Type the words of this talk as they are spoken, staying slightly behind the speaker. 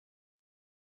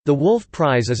The Wolf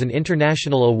Prize is an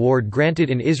international award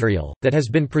granted in Israel, that has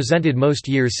been presented most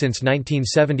years since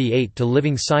 1978 to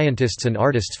living scientists and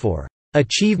artists for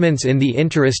 "achievements in the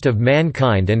interest of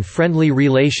mankind and friendly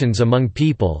relations among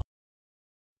people,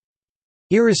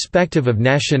 irrespective of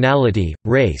nationality,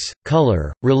 race,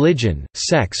 color, religion,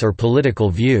 sex or political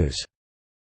views."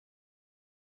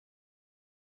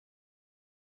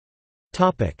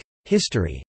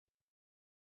 History.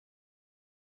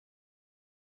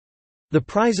 The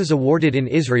prize is awarded in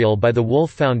Israel by the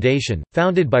Wolf Foundation,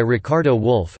 founded by Ricardo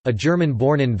Wolf, a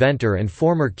German-born inventor and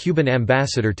former Cuban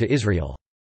ambassador to Israel.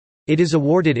 It is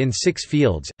awarded in 6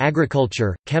 fields: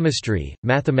 agriculture, chemistry,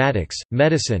 mathematics,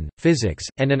 medicine, physics,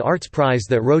 and an arts prize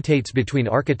that rotates between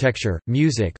architecture,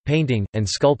 music, painting, and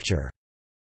sculpture.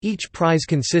 Each prize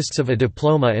consists of a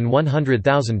diploma and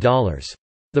 $100,000.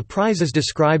 The prize is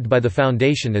described by the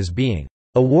foundation as being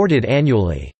awarded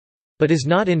annually, but is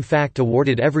not in fact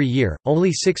awarded every year.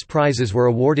 Only 6 prizes were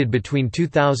awarded between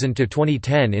 2000 to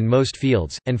 2010 in most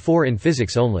fields, and 4 in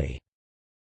physics only.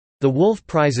 The Wolf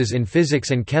Prizes in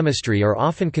physics and chemistry are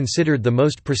often considered the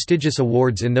most prestigious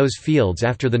awards in those fields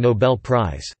after the Nobel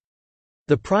Prize.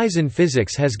 The prize in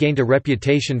physics has gained a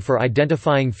reputation for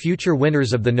identifying future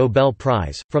winners of the Nobel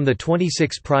Prize. From the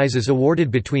 26 prizes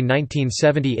awarded between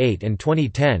 1978 and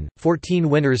 2010, 14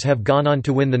 winners have gone on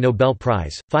to win the Nobel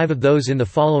Prize, 5 of those in the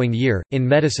following year. In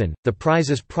medicine, the prize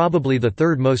is probably the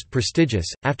third most prestigious,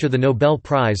 after the Nobel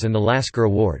Prize and the Lasker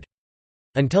Award.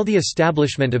 Until the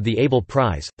establishment of the Abel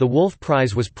Prize, the Wolf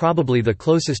Prize was probably the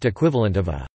closest equivalent of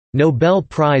a Nobel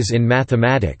Prize in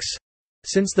mathematics,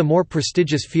 since the more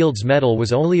prestigious Fields Medal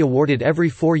was only awarded every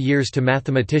 4 years to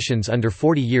mathematicians under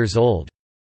 40 years old.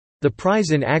 The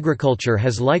prize in agriculture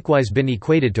has likewise been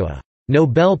equated to a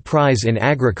Nobel Prize in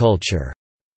agriculture.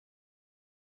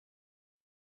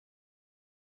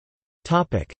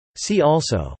 See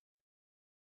also: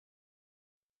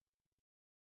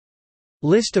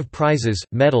 List of prizes,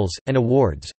 medals, and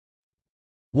awards.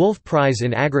 Wolf Prize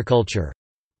in agriculture,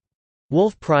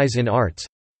 Wolf Prize in arts,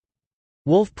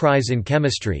 Wolf Prize in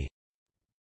chemistry,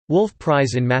 Wolf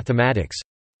Prize in mathematics,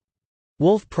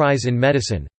 Wolf Prize in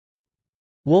medicine,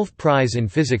 Wolf Prize in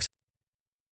physics.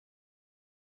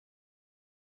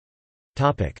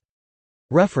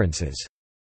 References.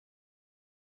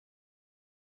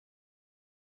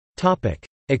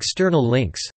 External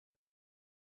links.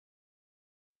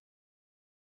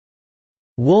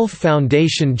 Wolf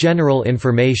Foundation General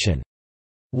Information.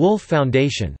 Wolf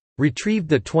Foundation.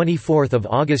 Retrieved 24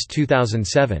 August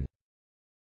 2007.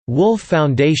 Wolf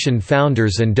Foundation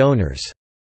Founders and Donors.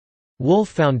 Wolf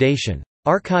Foundation.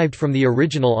 Archived from the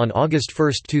original on August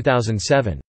 1,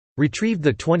 2007.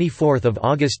 Retrieved 24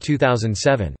 August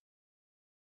 2007.